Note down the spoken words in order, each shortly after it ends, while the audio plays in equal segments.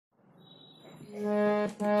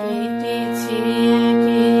কেটেছে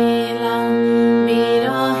একলা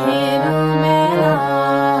বিরহের বেলা,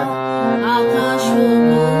 আকাশ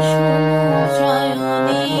কুসুম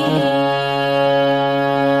চয়নে,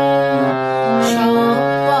 সব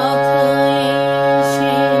পথ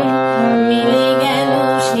এসে মিলে গেল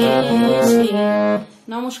শেষে।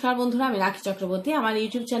 নমস্কার বন্ধুরা, আমি রাখি চক্রবর্তী। আমার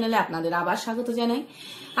ইউটিউব চ্যানেলে আপনাদের আবার স্বাগত জানাই।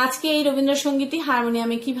 আজকে এই রবীন্দ্রসঙ্গীতটি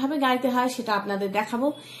হারমোনিয়ামে কিভাবে গাইতে হয় সেটা আপনাদের দেখাবো।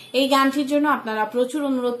 এই গানটির জন্য আপনারা প্রচুর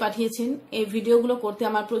অনুরোধ পাঠিয়েছেন। এই ভিডিওগুলো করতে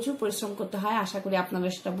আমার প্রচুর পরিশ্রম করতে হয়, আশা করি আপনারা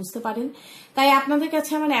সেটা বুঝতে পারেন। তাই আপনাদের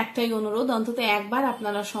কাছে আমার একটাই অনুরোধ, অন্তত একবার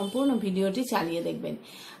আপনারা সম্পূর্ণ ভিডিওটি চালিয়ে দেখবেন।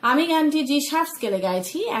 আমি গানটি জি শার্প স্কেলে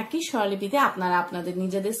গাইছি, একই স্বরলিপিতে আপনারা আপনাদের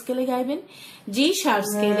নিজেদের স্কেলে গাইবেন। জি শার্প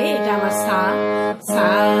স্কেলে এটা আমার সা, সা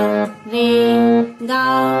রে গা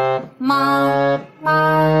মা পা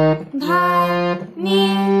ধা নি,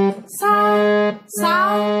 সা সা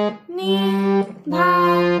নি ধা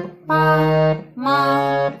পা মা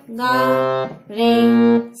গা রে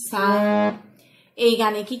সা। এই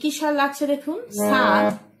গানে কি কি স্বর লাগছে দেখুন। সা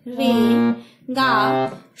রে গা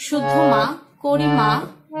শুদ্ধ মা, করিমা,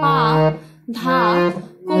 পা ধা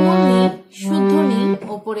কোমল নি, শুদ্ধ নি,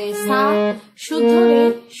 ওপরে সা শুদ্ধ রে,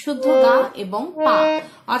 শুদ্ধ গা এবং পা,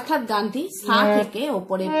 অর্থাৎ গানটি সা থেকে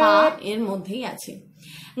ওপরে পা এর মধ্যেই আছে।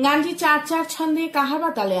 গানটি 4/4 ছন্দে কাহার বা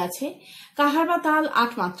তালে আছে। কাহার বা তাল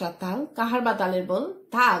 8 মাত্রার তাল। কাহার বা তালের বল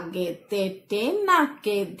ধা গে তে টে না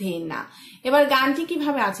কে ধে না। এবার গানটি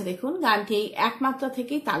কিভাবে আছে দেখুন। গানটি এই 1 মাত্রা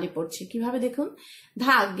থেকেই তালে পড়ছে। কিভাবে দেখুন।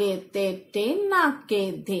 ধা গে তে টে না কে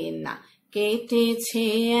ধে না, কেটেছে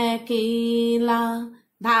একলা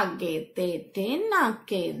ধা গে তে টে না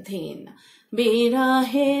কে ধে না,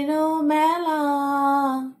 বিরহের বেলা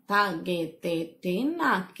ধা গে তে টে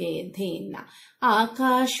না কে ধে না,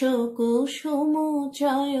 আকাশ কুসুম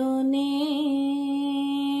চয়নে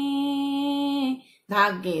ধা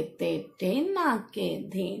গে তে টে না কে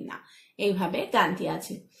ধে না। এইভাবে গানটি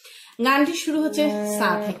আছে। গানটি শুরু হচ্ছে সা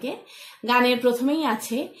থেকে। গানের প্রথমেই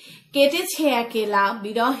আছে কেটেছে একলা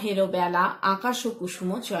বিরহের বেলা, আকাশ কুসুম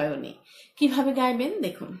চয়নে। কিভাবে গাইবেন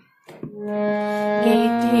দেখুন।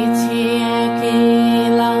 কেটেছে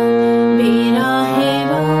একলা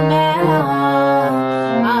বিরহের বেলা,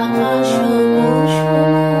 আকাশ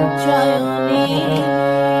কুসুম চয়নে।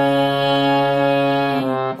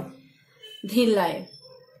 ধিল্লায়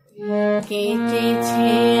কেটেছে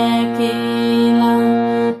একলা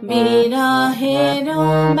বিরহের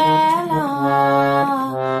বেলা,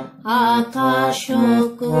 আকাশ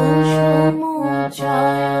কুসুম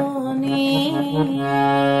চয়নে।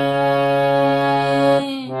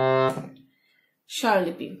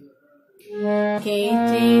 স্বরলিপি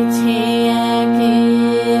কেটেছে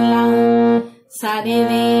একলা সারে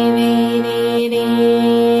রে রে রে রে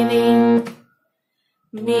রে,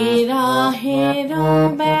 বিরহের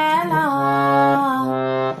বেলা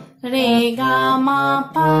রে গা মা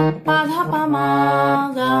পা পা ধা পা মা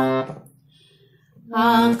গা,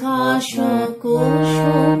 আকাশ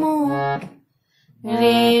কুসুম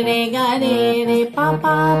রে রে গা রে রে পা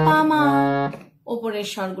পা পা মা। ওপরের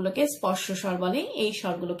স্বরগুলোকে স্পর্শ স্বর বলে, এই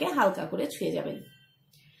স্বরগুলোকে হালকা করে ছুঁয়ে যাবেন।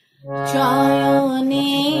 চয়নে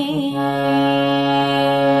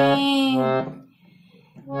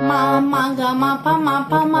মা মা গা মা পা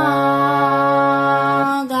মা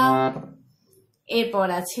গা। এরপর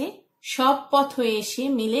আছে সব পথ এসে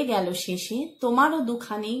মিলে গেল শেষে, তোমারও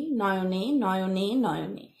দুখানি নয়নে নয়নে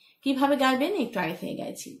নয়নে। কিভাবে গাইবেন একটু আগে থেকে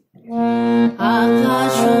গাইছি।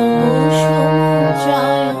 আকাশ কুসুম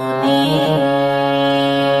চয়নে,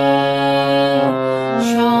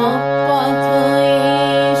 সব পথ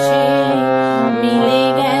এসে মিলে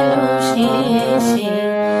গেল শেষে,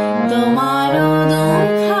 তোমারও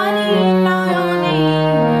দুখানি নয়নে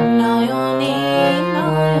নয়নে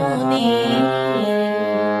নয়নে।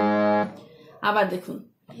 আবার দেখুন।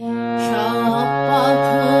 সব পথ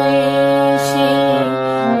এসে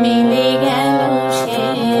মিলে গেল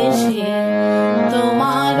শেষে,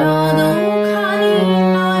 তোমারও দুখানি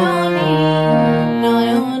নয়নে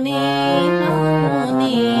নয়নে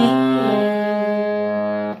নয়নে।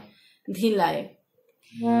 ধিলায়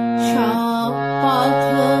সব পথ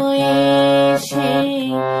এসে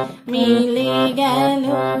মিলে গেল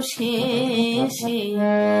শেষে,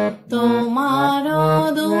 তোমারও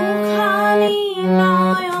দুখানি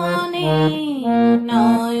নয়নে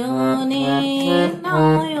নয়নে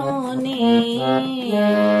নয়নে।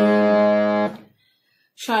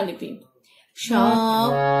 স্বরলিপি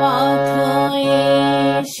সব পথ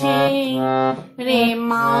এসে রে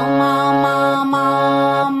মা মা মা মা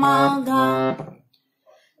মা গা,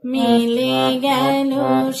 মিলে গেল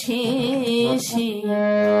শেষে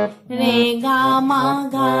রে গা মা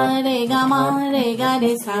গা রে গা মা রে গা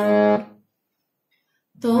রে সা।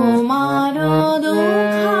 তোমার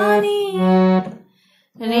দুখানি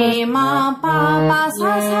রে মা পা পা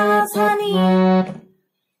সা সা সা নি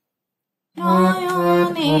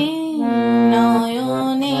নয়নে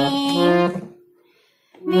নয়নে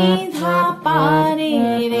নিধা পারে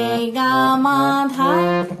রে গা মা ধা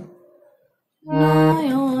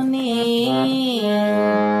নয়নে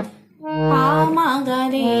পা মা গা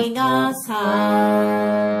রে গা সা।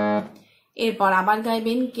 এরপর আবার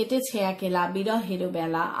গাইবেন কেটেছে একেলা বিরহের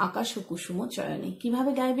বেলা আকাশ ও কুসুম চয়নে।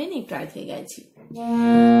 কিভাবে গাইবেন একটু আগে থেকে গাইছি।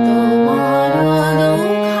 তোমার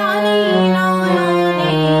দুখানি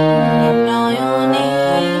নয়নে নয়নে নয়নে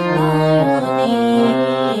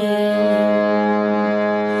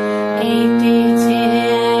কেটেছে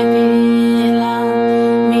একলা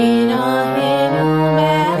বিরহের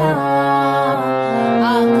বেলা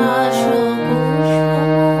আকাশ ও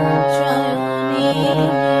কুসুম চয়নে।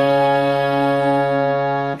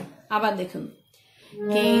 আবার দেখুন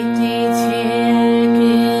কেটেছে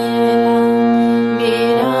একলা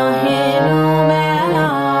বিরহের বেলা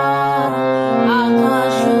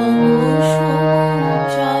আকাশ ও কুসুম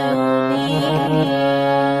চয়নে।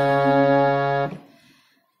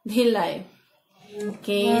 ধিল্লায়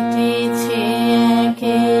কেটেছে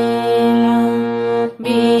একলা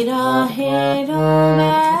বিরহের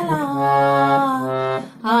বেলা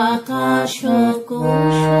আকাশ ও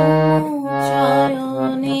কুসুম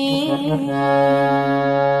চয়নে।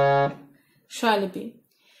 স্বরলিপি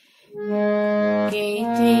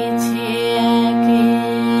কেটেছে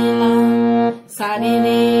একলা সারে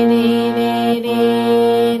রে রে রে রে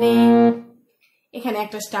রে। এখানে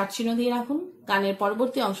একটা স্টার্ট চিহ্ন দিয়ে রাখুন। গানের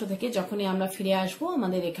পরবর্তী অংশ থেকে যখনই আমরা ফিরে আসবো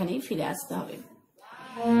আমাদের এখানেই ফিরে আসতে হবে।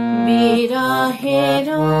 বিরহের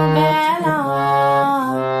বেলা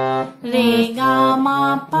রে গা মা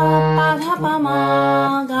পা পা ধা পা মা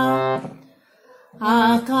গা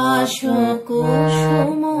আকাশ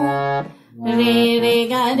কুসুম রে রে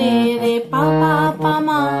গা রে রে পা পা পা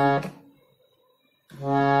মা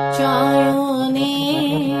চয়নে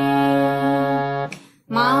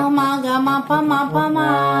মা মা গা মা পা মা।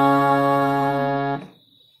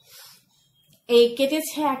 এই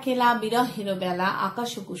কেটেছে একেলা বিরহের বেলা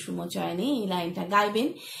আকাশ কুসুম চয়নে এই লাইনটা গাইবেন।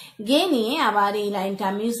 গেয়ে নিয়ে আবার এই লাইনটা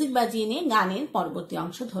মিউজিক বাজিয়ে নিয়ে গানের পরবর্তী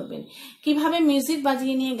অংশ ধরবেন। কিভাবে মিউজিক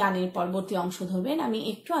বাজিয়ে নিয়ে গানের পরবর্তী অংশ ধরবেন আমি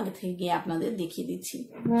একটু আগে থেকে গিয়ে আপনাদের দেখিয়ে দিচ্ছি।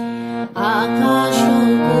 আকাশ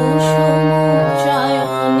কুসুম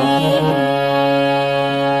চয়নে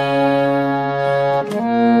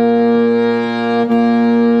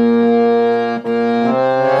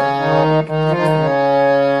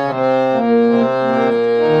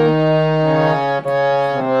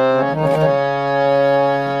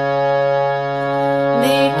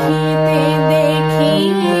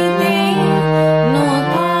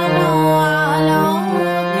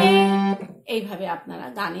আপনারা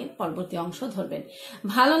গানের পরবর্তী অংশ ধরবেন।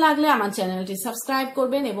 ভালো লাগলে আমার চ্যানেলটি সাবস্ক্রাইব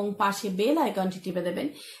করবেন এবং পাশে বেল আইকনটি টিপে দেবেন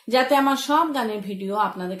যাতে আমার সব গানের ভিডিও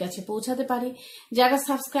আপনাদের কাছে পৌঁছাতে পারে। যারা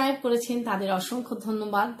সাবস্ক্রাইব করেছেন তাদের অসংখ্য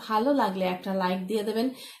ধন্যবাদ। ভালো লাগলে একটা লাইক দিয়ে দেবেন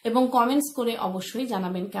এবং কমেন্টস করে অবশ্যই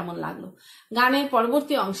জানাবেন কেমন লাগলো। গানের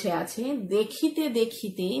পরবর্তী অংশে আছে দেখিতে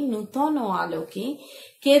দেখিতে নূতন আলোকে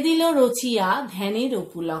কে দিল রচিয়া ধ্যানের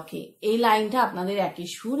পুলকে। এই লাইনটা আপনাদের একই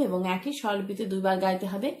সুর এবং একই স্বরলিপিতে দুইবার গাইতে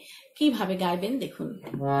হবে। কিভাবে গাইবেন দেখুন।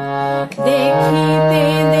 দেখিতে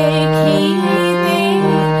দেখিতে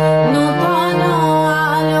নূতন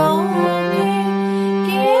আলোকে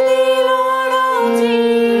কে দিল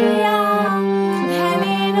রচিয়া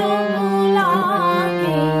ধ্যানের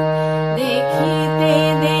পুলকে। দেখিতে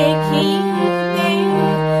দেখিতে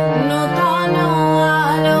নূতন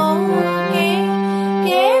আলোকে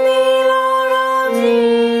কে দিল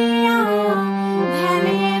রচিয়া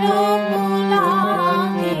ধ্যানের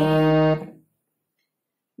পুলকে।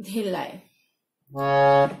 ধিল্লায়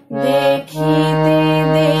দেখিতে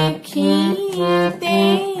দেখিতে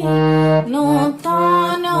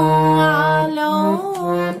নূতন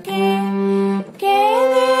আলোকে কে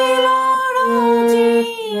দিল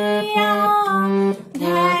রচিয়া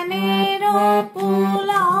ধ্যানের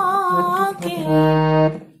পুলকে।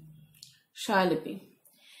 স্বরলিপি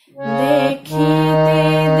দেখিতে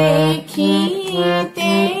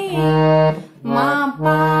দেখিতে মা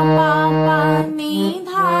পা পা পা নি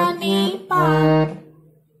ধা নি পা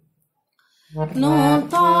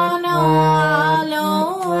নূতন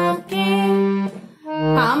আলোকে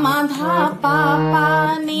পা মা ধা পা পা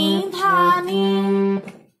নি ধা নি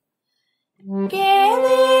কে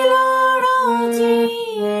দিল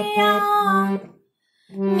রচিয়া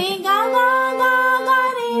নি গা গা গা গা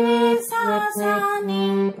রে রে সা সা নি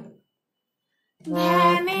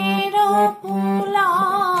ধ্যানের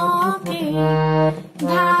পুলকে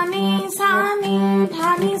ধানি সানি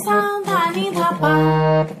ধান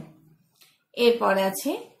এরপর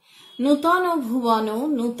আছে নূতন ভুবন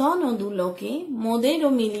নূতন দুলোকে মোদেরও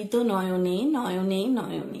মিলিত নয়নে নয়নে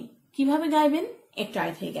নয়নে। কিভাবে গাইবেন একটু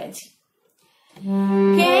আগে থেকে গাইছি।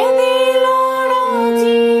 কে দিল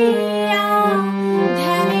রচিয়া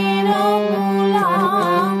ধ্যানের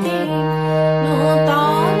পুলকে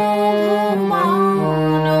নূতন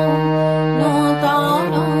ভুবন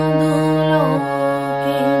নূতন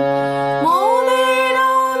দুলোকে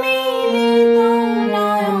মোদেরও মিলিত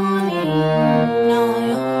নয়নে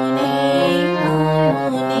নয়নে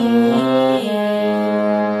নয়নে।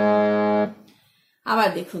 আবার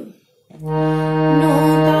দেখুন,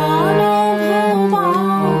 নূতন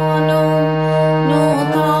ভুবন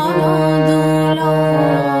নূতন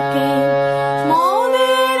দুলোকে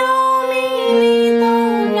মোদেরও মিলিত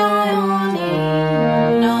নয়নে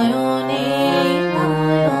নয়নে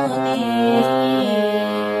নয়নে।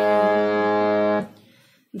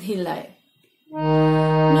 ধিলায়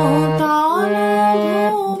নূতন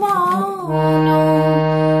ভুবন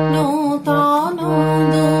নূতন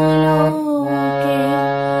দুলোকে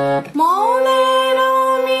মোদেরও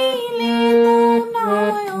মিলিত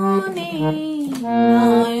নয়নে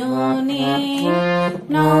নয়নে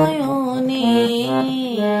নয়নে।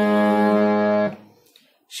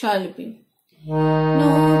 স্বরলিপি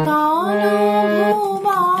নূতন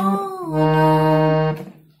ভুবন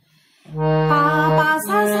পা পা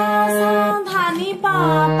সা সা সা ধানি পা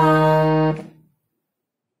পা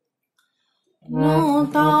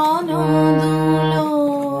নূতন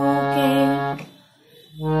দুলোকে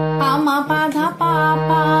পামা পাধা পা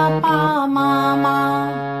পা পা মা মা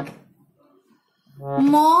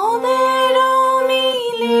মোদেরও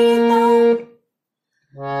মিলিত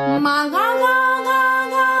মা গা গা গা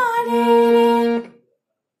গা রে রে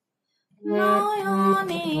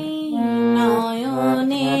নয়নে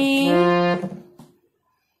নয়নে।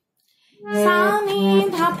 সানি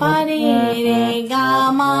ধা পা রে রে গা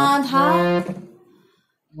মা ধা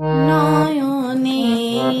নয়নে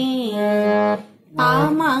পা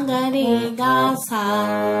মা গা রে গা সা।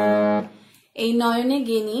 এই নয়নে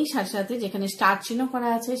গিয়ে নিয়ে সাথে সাথে যেখানে স্টার চিহ্ন করা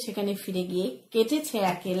আছে সেখানে ফিরে গিয়ে কেটেছে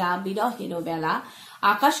একেলা বিরহের বেলা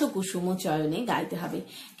আকাশ ও কুসুম চয়নে গাইতে হবে।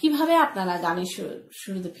 কিভাবে আপনারা গানের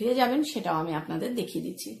শুরুতে ফিরে যাবেন সেটাও আমি আপনাদের দেখিয়ে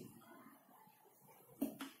দিচ্ছি।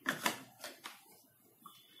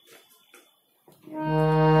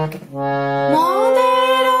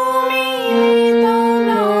 মোদেরও মিলিত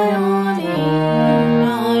নয়নে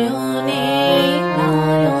নয়নে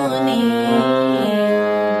নয়নে।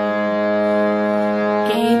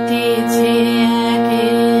 কেটেছে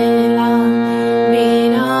একলা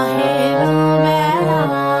বিরহের বেলা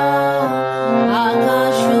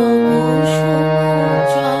আকাশ কুসুম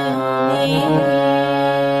চয়নে।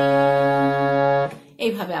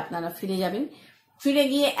 এইভাবে আপনারা ফিরে যাবেন, ফিরে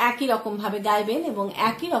গিয়ে একই রকম ভাবে গাইবেন এবং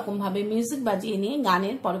একই রকম ভাবে মিউজিক বাজিয়ে নিয়ে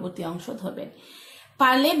গানের পরবর্তী অংশ ধরবেন।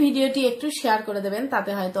 পারলে ভিডিওটি একটু শেয়ার করে দেবেন,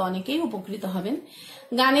 তাতে হয়তো অনেকেই উপকৃত হবেন।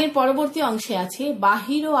 গানের পরবর্তী অংশে আছে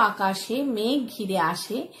বাহির আকাশে মেঘ ঘিরে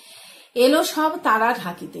আসে এলো সব তারা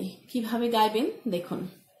ঢাকিতে। কিভাবে গাইবেন দেখুন।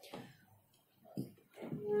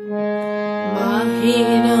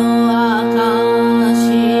 বাহির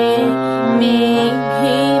আকাশে মেঘ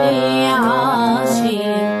ঘিরে আসে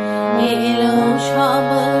এলো সব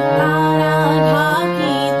তারা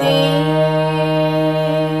ঢাকিতে।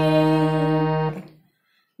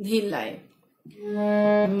 ধিল্লায়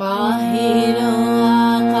বাহির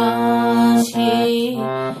আকাশে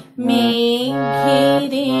মেঘ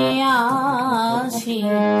ঘিরে আসে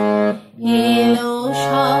এলো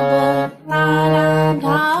সব তারা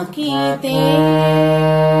ঢাকিতে।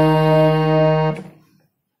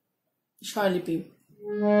 স্বরলিপি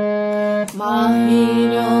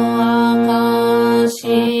বাহির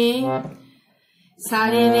আকাশে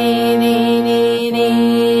সারে রে রে রে রে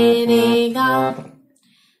রে গা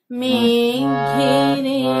মেঘ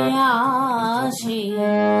ঘিরে আসে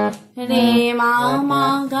রে মা মা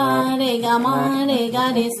গা রে গা মা রে গা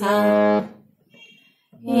রে সা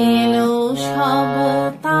এলো সব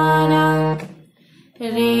তারা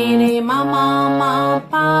রে রে মা মা মা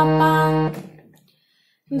পা পা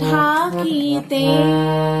ঢাকিতে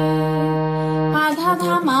আধা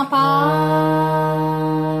ধামা পা।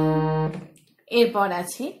 এরপর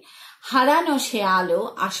আছে হারানো সে আলো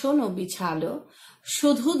আসন ও বিছালো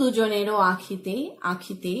শুধু দুজনেরও আখিতে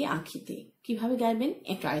আখিতে আখিতে। কিভাবে গাইবেন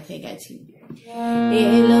একটু আগে থেকে গাইছি।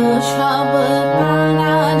 এলো সব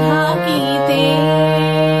তারা ঢাকিতে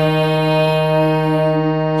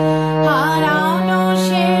হারানো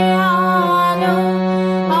সে আলো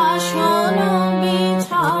আসন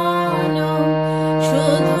বিছানো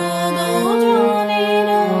শুধু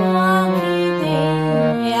দুজনেরও আখিতে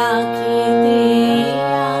আখিতে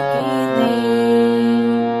আখিতে।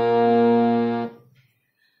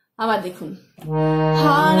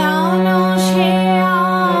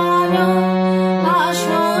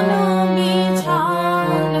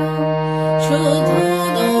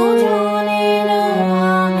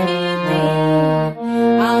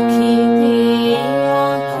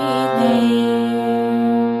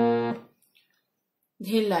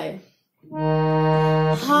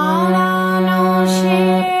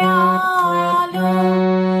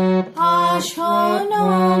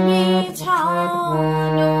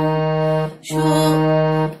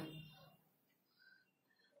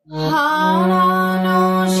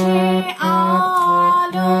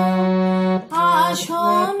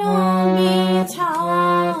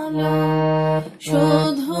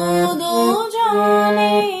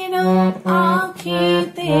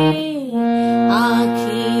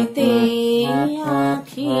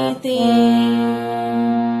 আখিতে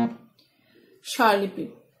স্বরলিপি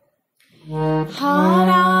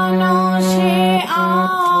হারানো সে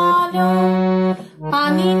আলো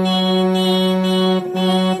পানি নি নি নি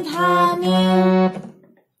নি ধানি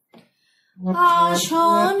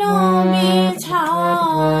আসন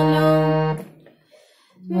বিছালো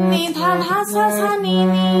নিধা ধাসা সানি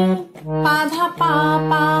নি পাধা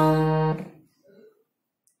পাপা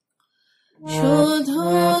শুধু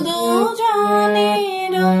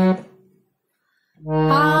দুজনের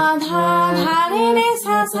আধা ধারে রে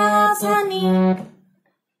সা সানি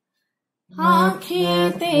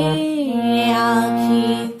আখিতে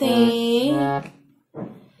আখিতে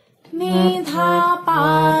নিধা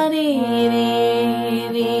পারে রে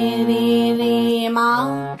রে রে রে মা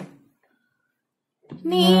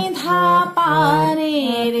নিধা পারে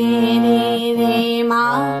রে রে রে মা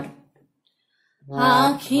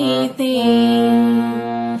আখিতে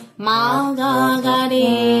মা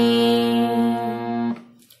গাগারে।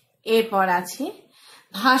 এরপর আছে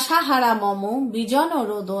ভাষাহারা মম বিজন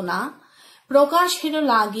রোদনা প্রকাশের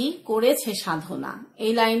লাগি করেছে সাধনা।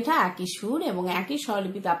 এই লাইনটা একই সুর এবং একই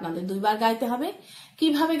স্বরলিপিতে আপনাদের দুইবার গাইতে হবে।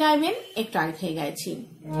 কিভাবে গাইবেন একটু আগে থেকে গাইছি।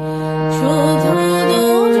 শুধু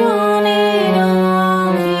দুজনের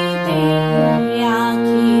আখিতে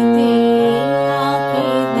আখিতে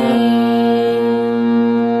আখিতে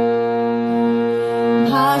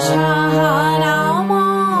ভাষাহারা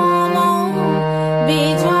মম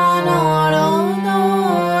বিজন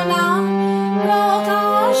রোদনা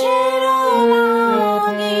প্রকাশের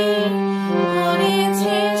লাগি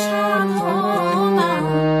করেছে সাধনা।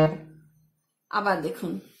 আবার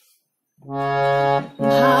দেখুন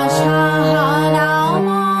ভাষাহারা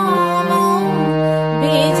মম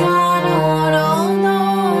বিজন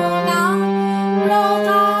রোদনা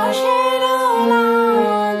প্রকাশের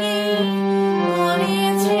লাগি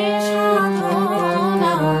করেছে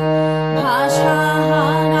সাধনা।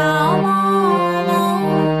 ভাষাহারা মম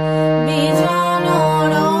বিজন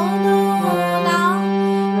রোদনা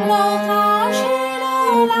প্রকাশের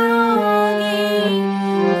লাগি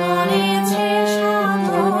করেছে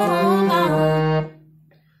সাধনা।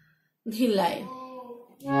 ধিল্লায়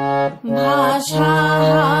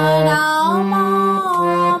ভাষাহারা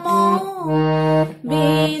মম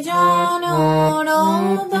বিজন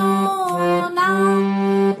রোদনা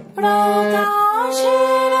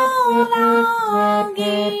প্রকাশের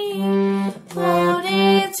লাগি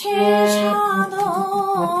করেছে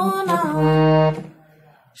সাধনা।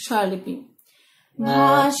 স্বরলিপি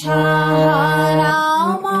ভাষাহারা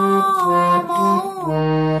মম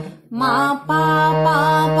মা পা পা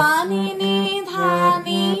পানি নি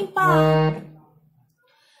ধানি পা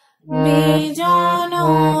বিজন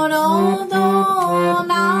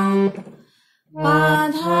রোদনা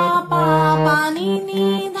পাধা পা পানি নি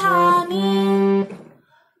ধানি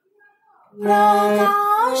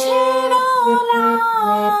প্রকাশের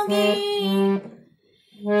লাগি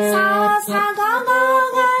সা সা গা গা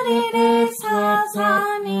গা রে রে সা সা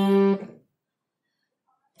নি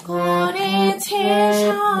করেছে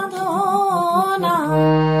সাধনা।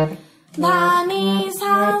 ধানি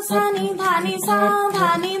সা সা নি ধানি সা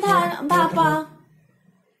ধানি ধাপা।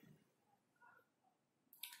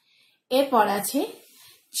 এরপর আছে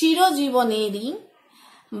চিরজীবনেরই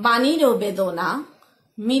বাণীর বেদনা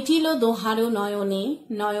মিটিল দোহারো নয়নে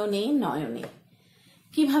নয়নে নয়নে।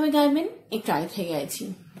 কিভাবে গাইবেন একটু আগে থেকে গাইছি।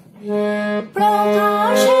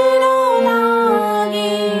 প্রকাশের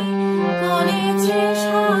লাগি করেছে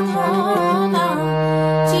সাধনা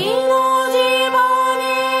চিরজীবনের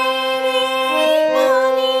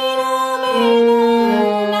বাণীর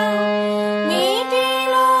বেদনা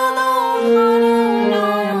মিটিল দোহারো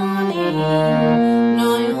নয়নে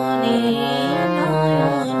নয়নে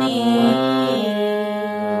নয়নে।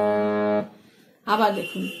 আবার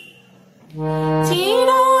দেখুন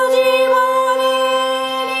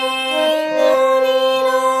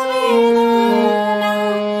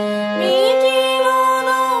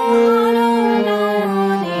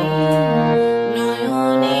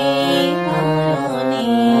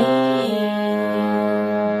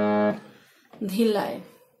ধিল্লায়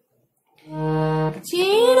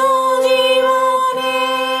চিরজীবনের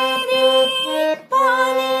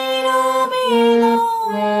পানির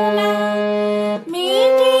বেদনা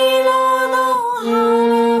মিটিল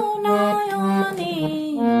দোহারো নয়নে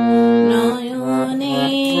নয়নে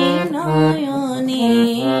নয়নে।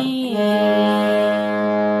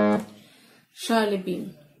 স্বরলিপি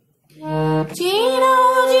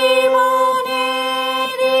চিরজীবনের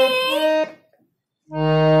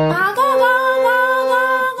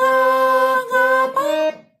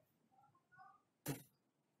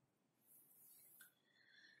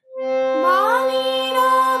বাণীর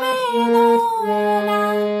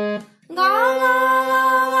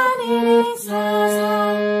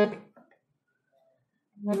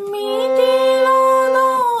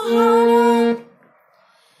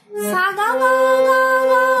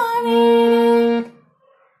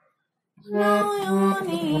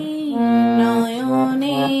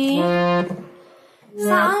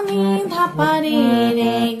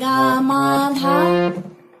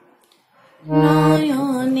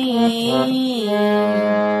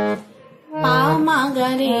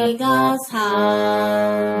রে গা সা।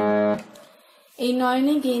 এই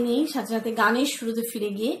নয়নে গেয়ে নিয়ে সাথে সাথে গানের শুরুতে ফিরে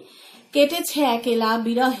গিয়ে কেটেছে একেলা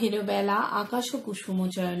বিরহের বেলা আকাশ ও কুসুম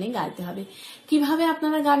চয়নে গাইতে হবে। কিভাবে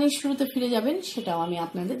আপনারা গানের শুরুতে ফিরে যাবেন সেটাও আমি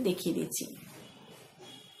আপনাদের দেখিয়ে দিচ্ছি।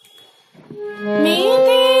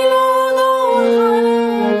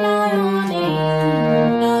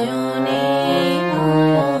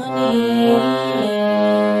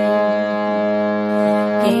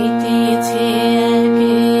 কেটেছে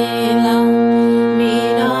একলা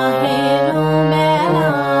বিরহের বেলা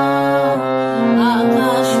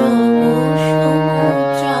আকাশ কুসুম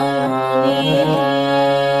চয়নে,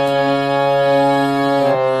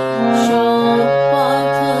 সব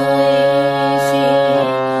পথ এসে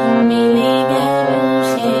মিলে গেল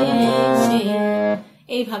শেষে।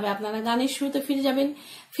 এইভাবে আপনারা গানের শুরুতে ফিরে যাবেন।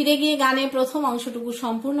 ফিরে গিয়ে গানে প্রথম অংশটুকু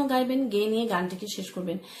সম্পূর্ণ গাইবেন, গেয়ে নিয়ে গানটিকে শেষ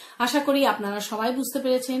করবেন। আশা করি আপনারা সবাই বুঝতে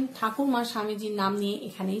পেরেছেন। ঠাকুর মা স্বামীজির নাম নিয়ে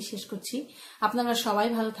এখানেই শেষ করছি। আপনারা সবাই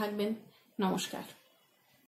ভালো থাকবেন। নমস্কার।